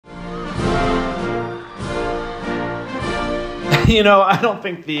I don't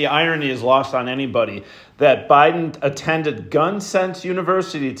think the irony is lost on anybody that Biden attended Gun Sense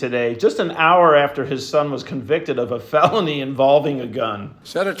University today, just an hour after his son was convicted of a felony involving a gun.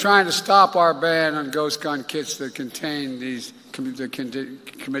 Instead of trying to stop our ban on ghost gun kits that contain these that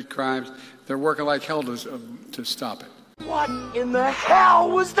commit crimes, they're working like hell to stop it. What in the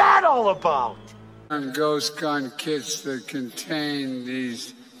hell was that all about? On ghost gun kits that contain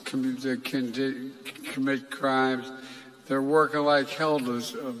these that commit crimes, they're working like hell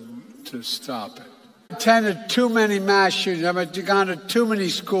to stop it. I attended too many mass shootings. I've gone to too many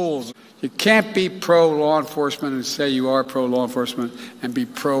schools. You can't be pro-law enforcement and say you are pro-law enforcement and be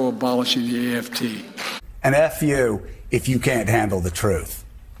pro-abolishing the AFT. And F you if you can't handle the truth.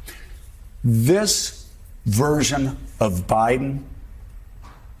 This version of Biden,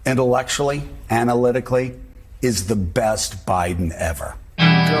 intellectually, analytically, is the best Biden ever.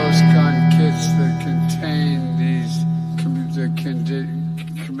 Ghost gun kits that contain these that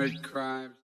commit crimes.